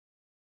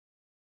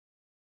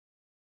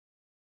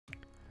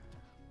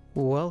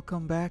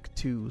Welcome back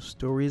to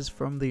Stories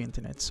from the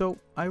Internet. So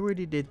I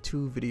already did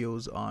 2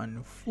 videos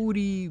on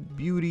foodie,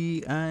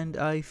 beauty, and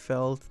I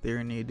felt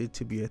there needed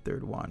to be a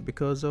third one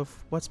because of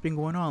what's been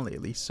going on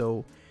lately.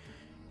 So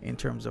in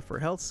terms of her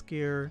health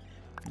scare,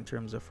 in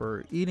terms of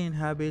her eating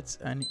habits,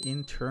 and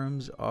in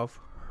terms of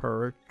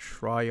her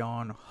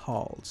try-on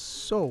hauls.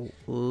 So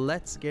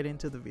let's get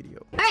into the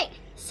video. Alright,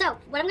 so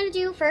what I'm going to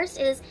do first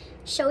is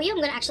show you. I'm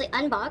going to actually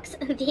unbox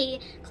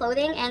the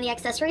clothing and the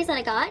accessories that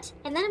I got,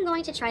 and then I'm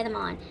going to try them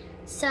on.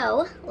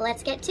 So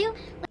let's get to.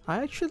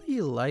 I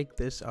actually like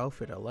this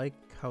outfit. I like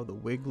how the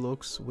wig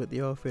looks with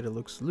the outfit. It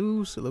looks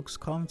loose, it looks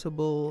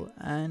comfortable,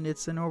 and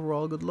it's an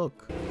overall good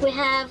look. We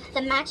have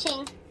the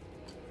matching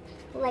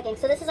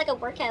leggings. So this is like a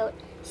workout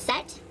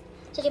set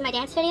to do my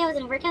dance videos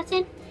and workouts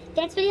in.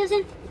 Dance videos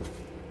in.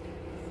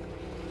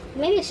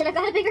 Maybe I should have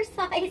got a bigger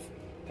size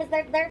because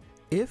they're.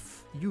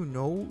 If you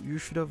know you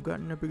should have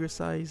gotten a bigger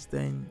size,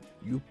 then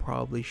you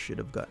probably should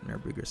have gotten a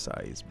bigger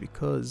size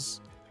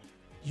because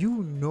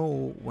you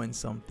know when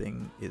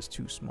something is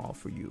too small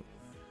for you.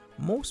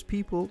 Most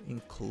people,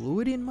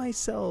 including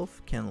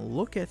myself, can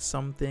look at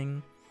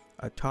something,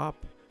 a top,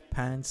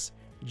 pants,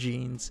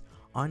 jeans,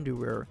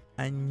 underwear,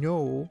 and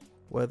know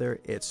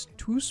whether it's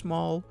too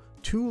small,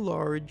 too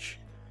large,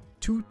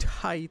 too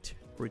tight,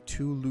 or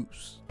too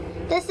loose.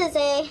 This is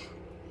a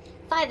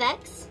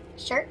 5X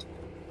shirt.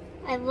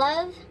 I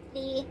love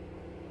the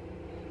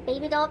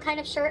baby doll kind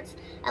of shirts.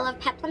 I love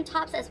peplum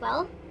tops as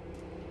well.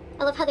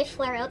 I love how they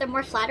flare out. They're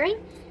more flattering.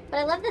 But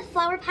I love the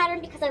flower pattern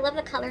because I love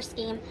the color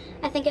scheme.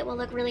 I think it will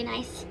look really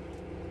nice.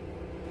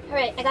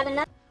 Alright, I got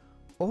another.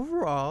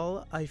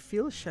 Overall, I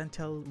feel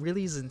Chantel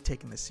really isn't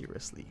taking this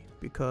seriously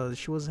because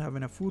she was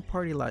having a food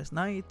party last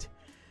night,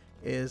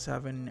 is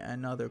having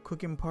another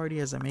cooking party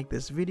as I make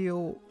this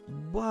video,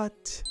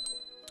 but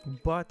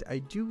I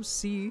do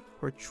see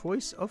her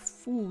choice of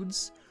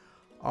foods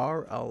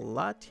are a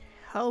lot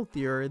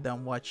healthier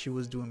than what she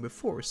was doing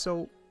before.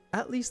 So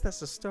at least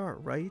that's a start,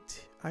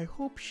 right? I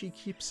hope she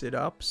keeps it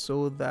up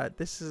so that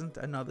this isn't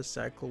another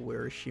cycle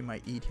where she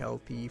might eat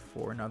healthy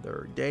for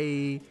another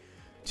day,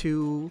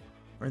 2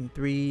 or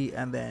 3,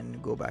 and then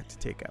go back to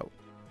takeout.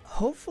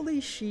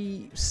 Hopefully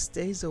she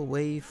stays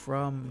away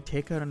from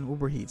takeout and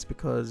Uber Eats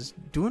because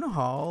doing a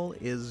haul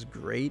is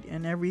great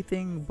and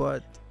everything,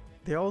 but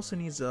there also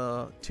needs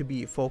to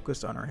be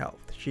focused on her health.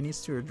 She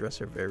needs to address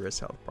her various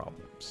health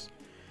problems.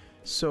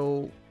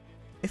 So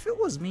if it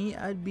was me,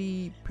 I'd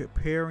be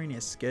preparing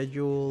a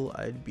schedule.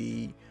 I'd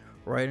be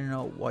writing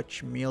out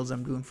what meals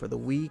I'm doing for the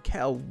week,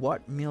 hell,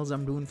 what meals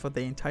I'm doing for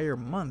the entire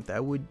month. I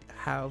would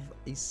have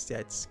a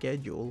set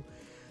schedule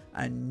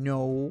and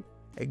know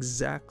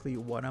exactly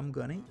what I'm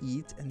gonna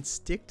eat and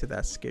stick to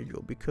that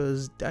schedule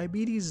because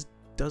diabetes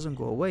doesn't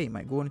go away. It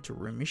might go into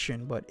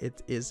remission, but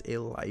it is a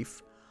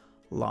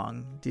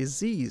lifelong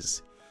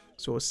disease.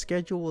 So a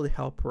schedule will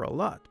help her a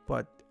lot,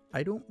 but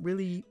I don't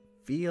really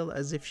feel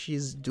as if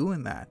she's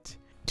doing that.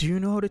 Do you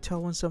know how to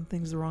tell when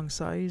something's the wrong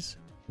size?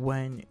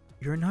 When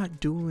you're not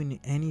doing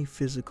any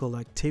physical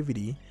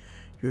activity,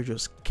 you're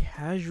just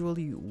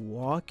casually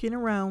walking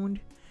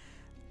around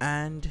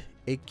and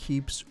it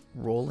keeps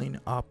rolling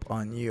up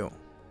on you.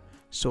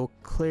 So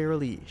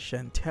clearly,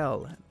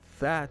 Chantel,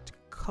 that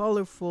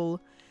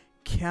colorful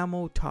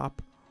camo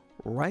top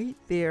right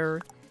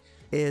there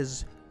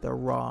is the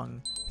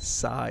wrong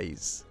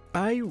size.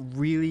 I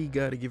really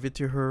gotta give it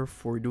to her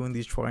for doing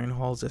these try-on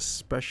hauls,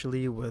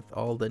 especially with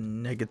all the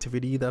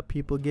negativity that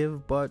people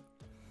give, but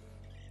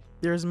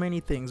there's many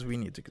things we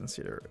need to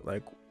consider.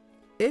 Like,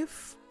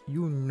 if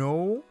you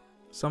know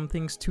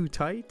something's too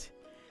tight,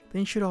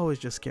 then you should always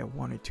just get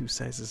 1 or 2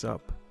 sizes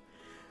up.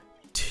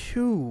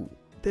 2,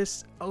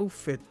 this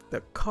outfit, the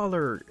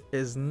color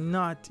is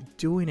not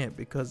doing it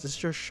because it's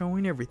just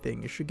showing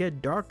everything. You should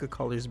get darker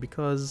colors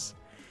because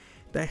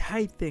they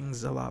hide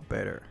things a lot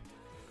better.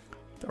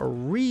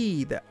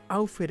 3, the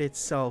outfit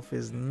itself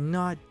is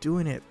not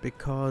doing it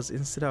because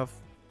instead of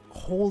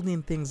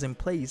holding things in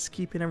place,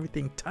 keeping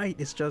everything tight,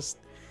 it's just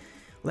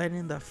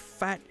letting the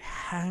fat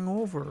hang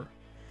over.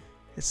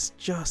 It's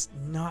just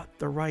not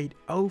the right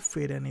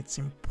outfit, and it's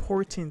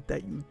important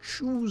that you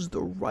choose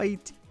the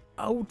right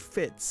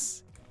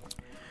outfits.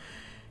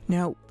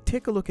 Now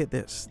take a look at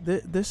this.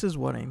 This is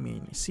what I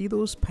mean. See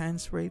those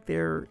pants right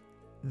there?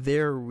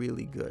 They're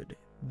really good.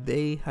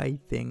 They hide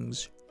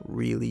things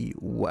really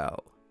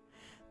well.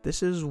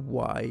 This is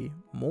why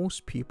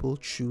most people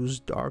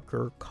choose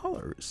darker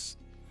colors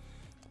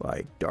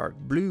like dark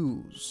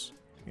blues,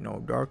 you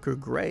know, darker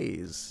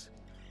grays,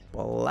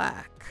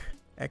 black,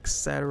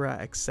 etc,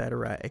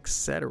 etc,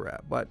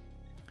 etc. But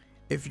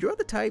if you're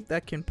the type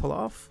that can pull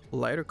off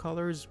lighter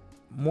colors,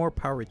 more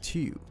power to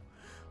you.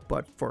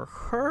 But for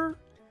her,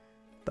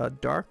 the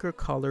darker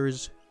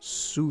colors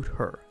suit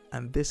her,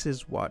 and this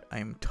is what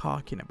I'm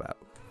talking about.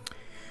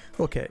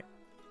 Okay,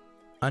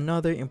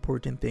 another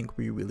important thing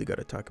we really got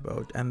to talk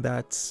about, and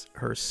that's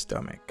her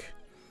stomach,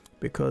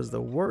 because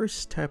the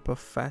worst type of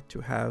fat to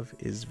have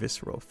is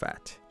visceral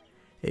fat,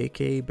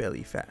 aka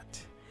belly fat.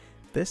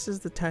 This is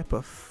the type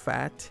of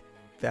fat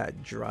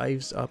that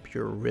drives up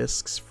your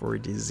risks for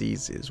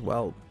diseases.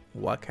 Well,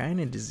 What kind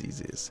of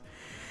diseases?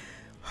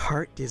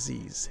 Heart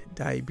disease,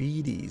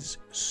 diabetes,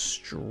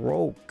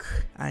 stroke,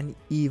 and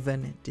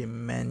even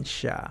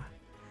dementia.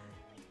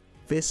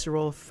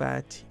 Visceral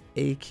fat,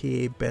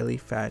 aka belly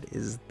fat,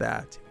 is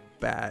that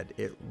bad.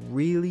 It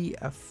really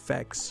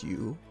affects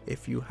you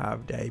if you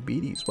have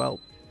diabetes. Well,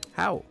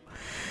 how?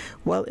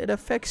 Well, it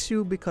affects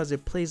you because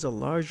it plays a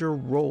larger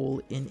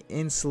role in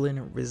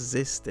insulin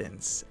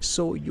resistance.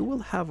 So you will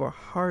have a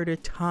harder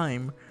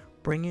time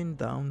bringing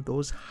down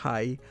those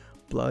high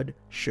blood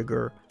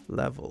sugar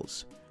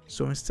levels.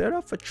 So instead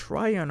of a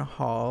try on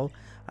haul,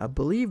 I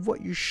believe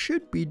what you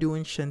should be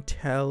doing,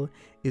 Chantel,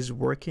 is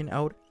working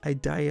out a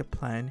diet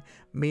plan,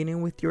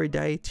 meeting with your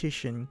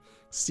dietitian,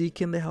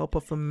 seeking the help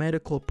of a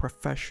medical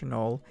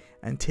professional,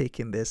 and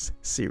taking this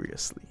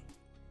seriously.